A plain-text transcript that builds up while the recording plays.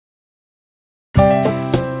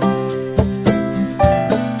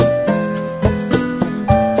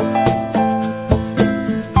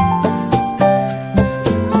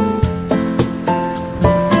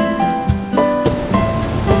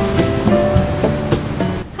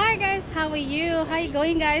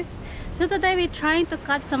going, guys? So today we're trying to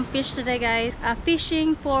catch some fish today, guys.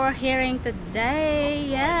 Fishing for herring today.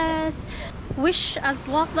 Yes, wish us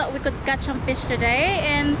luck that we could catch some fish today.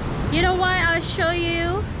 And you know what, I'll show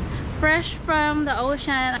you fresh from the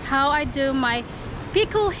ocean how I do my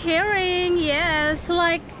pickle herring. Yes,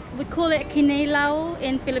 like we call it kinilaw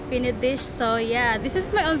in Filipino dish. So yeah, this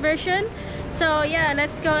is my own version. So yeah,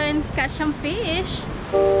 let's go and catch some fish.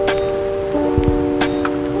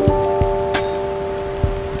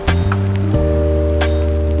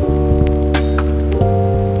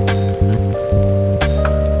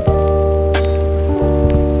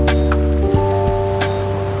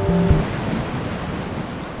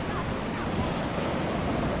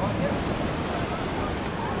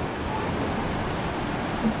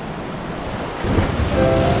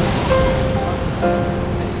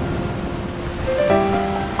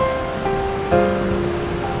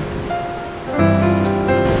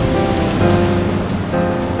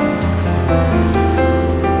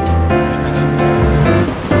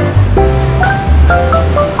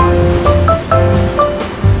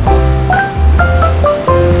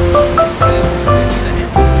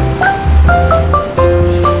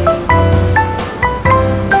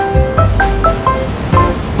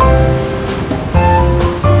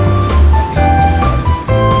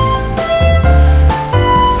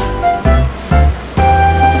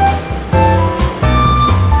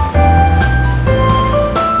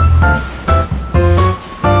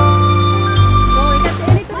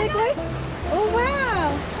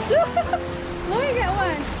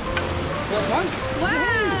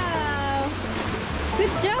 Wow!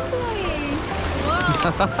 Good job, Chloe! Wow!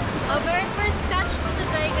 Our very first catch for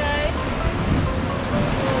today, guys.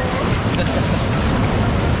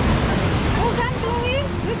 Well done, Chloe!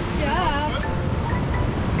 Good job!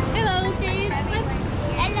 Hello, kids!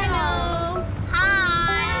 Hello! Hi!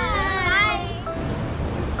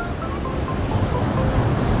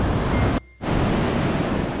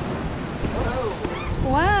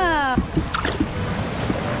 Wow!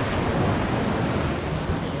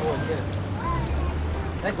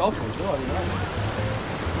 They go for it, do I? You know?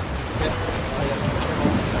 Yeah. Oh, yeah.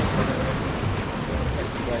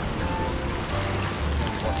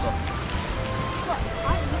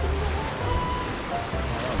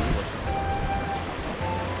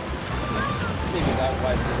 Leave it that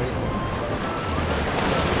way,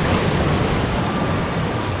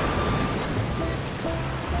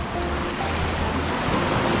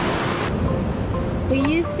 We're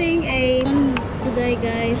using a today,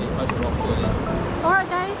 guys. Alright,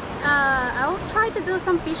 guys, I'll try to do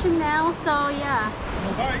some fishing now, so yeah,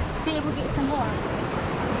 see if we get some more.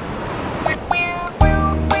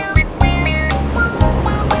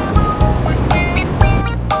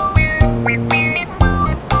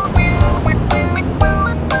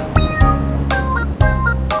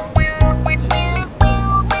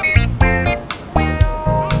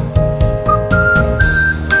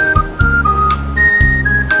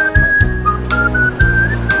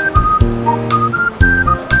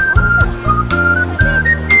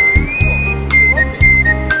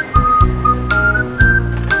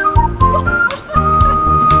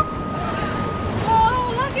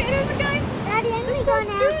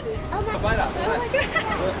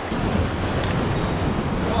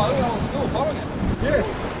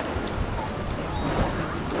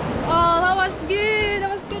 Oh, that was good. That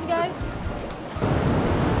was good, guys.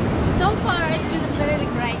 So far, it's been really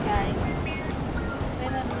great, guys.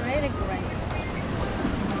 It's been really great.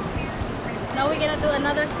 Now we're gonna do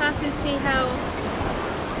another cast and see how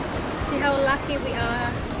lucky we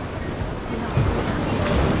are. See how.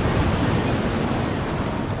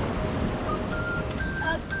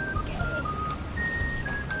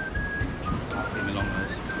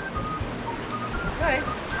 Okay.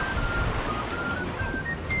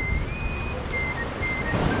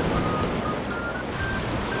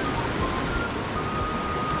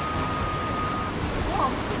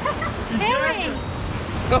 Herring!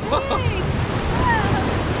 Herring!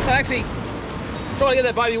 Actually, trying to get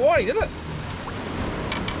that baby whiting, didn't it?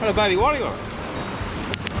 What a baby whiting on it.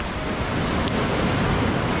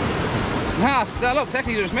 Nah, look, it's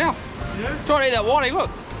actually in his mouth. Yeah? Try to eat that whiting,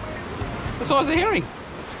 look. The size of the herring.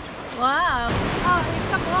 Wow! Oh, it's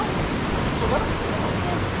come along.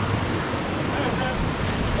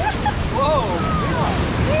 Whoa!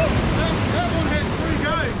 That one had 3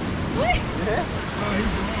 goes. What? Yeah. Oh,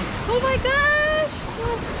 he's the one. Oh my gosh!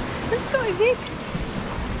 Oh, that's quite big.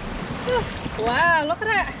 Oh, wow, look at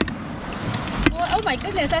that. Oh my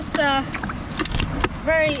goodness, that's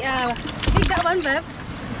very big, that one, Bev.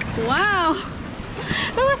 Wow.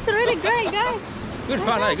 That was really great, guys. Good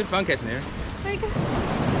fun, eh? Good fun catching here.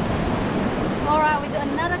 Alright, we do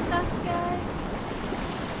another cast, guys.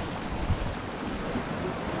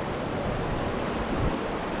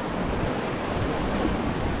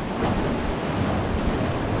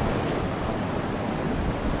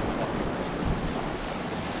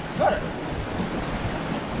 Got it.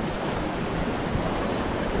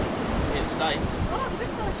 It's stay. Oh,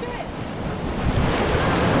 Pickle, shit.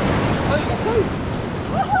 Oh, you got two.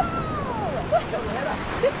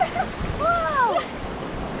 Wow!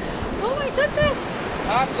 Oh my goodness!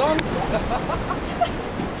 Ah, it's gone.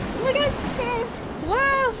 Look at this!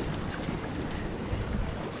 Wow!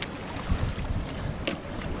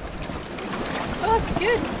 Oh, it's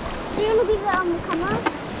good. Do you want to be the camera?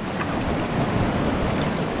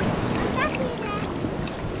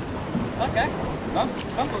 Okay.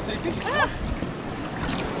 Come for two fish. Ah.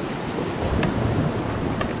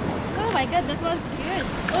 Oh my god, this was good.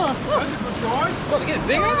 Oh, Oh, they're getting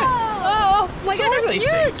bigger, aren't they? oh my god, Size that's of these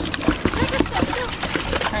huge!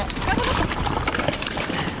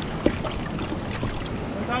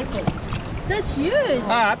 That's huge!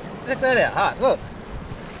 Hearts. Check that out. Hearts. Look.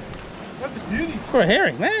 That's a beauty. For a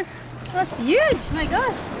herring, man. That's huge! My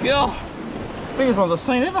gosh! Yeah. Biggest ones I've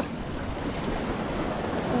seen ever.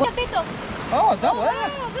 What? Pickle. Oh, double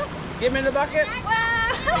that. Wow, look. Get him in the bucket.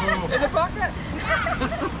 Wow! In the bucket.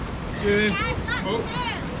 Yeah. Oh.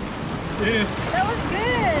 Yeah. That was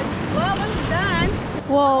good. Wow, well done.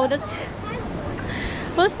 Whoa, that's.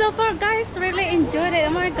 Well, so far, guys, really enjoyed it. Oh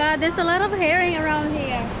my god, there's a lot of herring around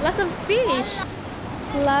here. Lots of fish.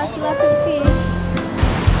 Lots of fish.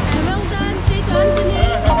 And well done, Pickle Anthony.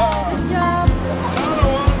 Good job. Another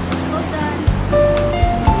one. Well done.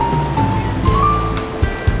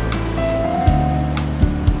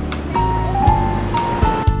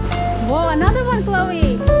 Whoa, another one,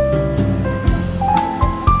 Chloe.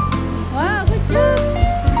 Wow, good job.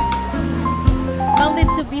 Well,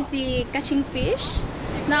 too busy catching fish.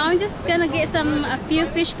 Now I'm just gonna get a few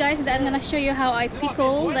fish, guys, that I'm gonna show you how I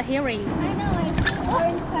pickle the herring. I know, I see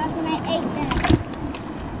orange crab and I ate them.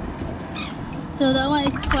 So that one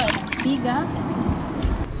is quite bigger.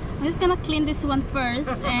 I'm just gonna clean this one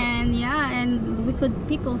first, and yeah, and we could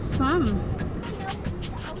pickle some.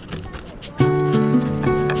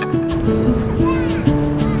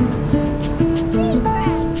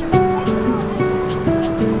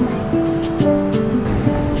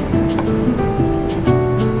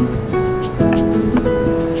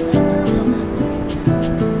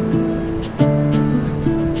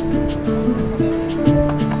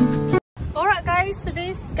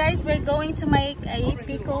 Guys, we're going to make a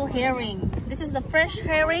pickle herring. This is the fresh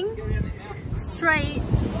herring straight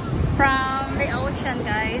from the ocean,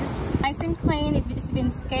 guys. Nice and clean. It's been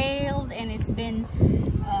scaled and it's been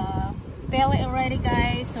belly already,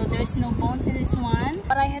 guys, so there's no bones in this one.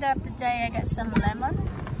 What I had up today, I got some lemon,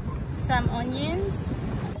 some onions,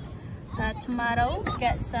 tomato,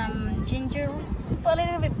 got some ginger, put a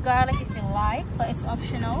little bit of garlic if you like, but it's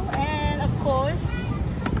optional, and of course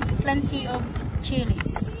plenty of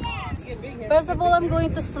chilies. First of all, I'm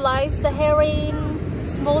going to slice the herring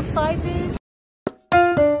small sizes.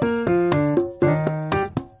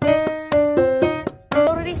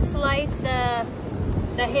 Already sliced the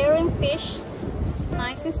herring fish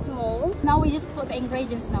nice and small. Now we just put the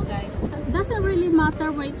ingredients now, guys. It doesn't really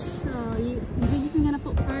matter which ingredients I'm gonna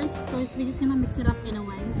put first, because we're just gonna mix it up in a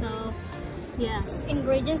way. So yes,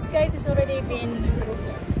 ingredients, guys, it's already been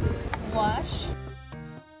washed.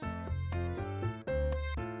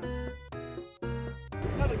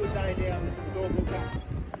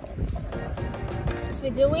 We're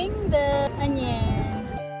doing the onions.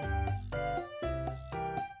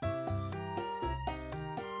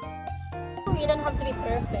 You don't have to be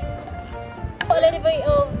perfect. Put a little bit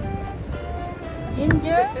of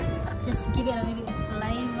ginger, just give it a little bit of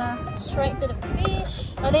flavor. Straight to the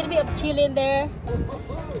fish. A little bit of chili in there.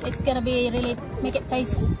 It's gonna be really make it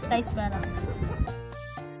taste better.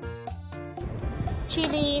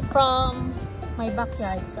 Chili from my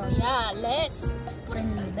backyard. So yeah, let's put it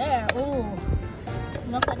in there. Ooh.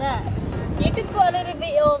 Look at that. You could put a little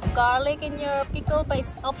bit of garlic in your pickle, but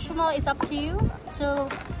it's optional, it's up to you. So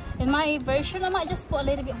in my version, I might just put a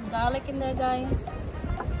little bit of garlic in there, guys.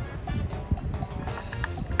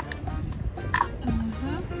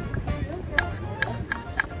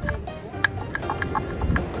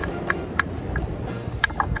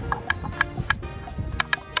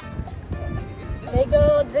 There you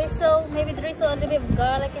go, maybe drizzle a little bit of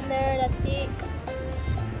garlic in there, that's it.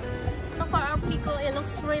 So far our pickle, it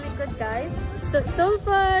looks really good, guys. So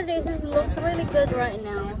far this looks really good right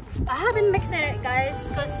now. I haven't mixed it, guys,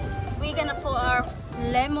 because we're gonna put our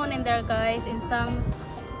lemon in there, guys, and some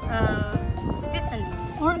seasoning.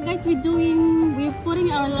 Alright guys, we're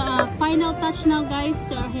putting our final touch now guys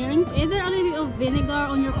to our herrings. Either a little bit of vinegar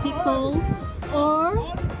on your pickle or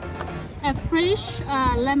a fresh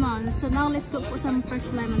lemon. So now let's go for some fresh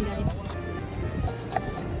lemon guys.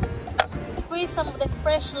 Squeeze some of the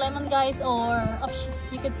fresh lemon guys, or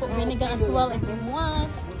you could put vinegar as well if you want.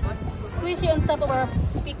 Squeeze it on top of our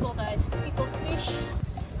pickle guys, pickle fish.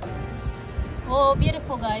 Oh,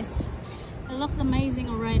 beautiful guys. It looks amazing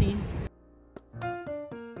already.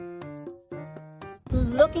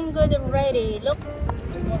 Looking good already.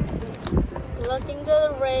 Looking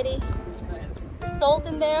good already. Salt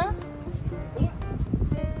in there.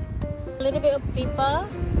 A little bit of pepper.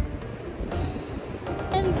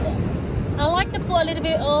 And I like to put a little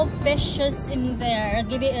bit of fishes in there.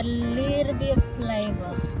 Give it a little bit of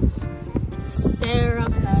flavor. Stir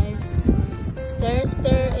up guys.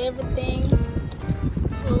 Stir everything.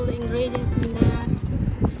 All the ingredients in there.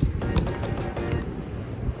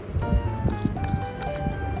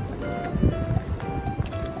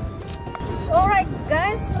 Alright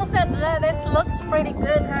guys, look at that. This looks pretty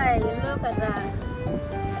good, right? Look at that.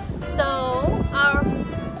 So our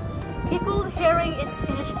pickled herring is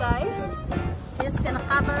finished guys. Just gonna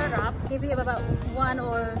cover it up, give it about 1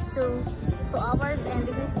 or 2 hours, and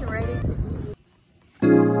this is ready to eat.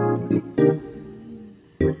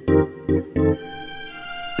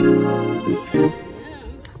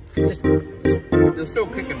 They're still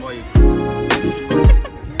kicking while you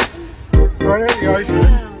Right out the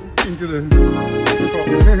ocean into the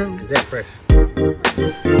is that fresh?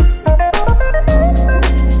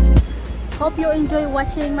 Hope you enjoy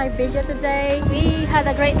watching my video today. We had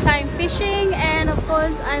a great time fishing, and of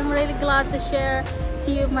course I'm really glad to share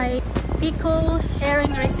to you my pickled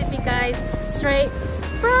herring recipe guys, straight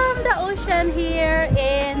from the ocean here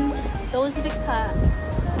in Dozvika.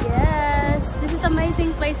 Yes, this is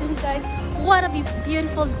amazing places guys. What a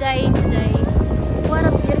beautiful day today. What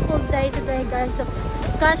a beautiful day today guys, to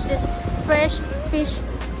catch this fresh fish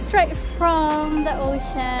straight from the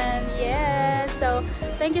ocean. Yeah, so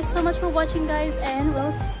thank you so much for watching guys, and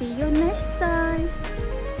we'll see you next time.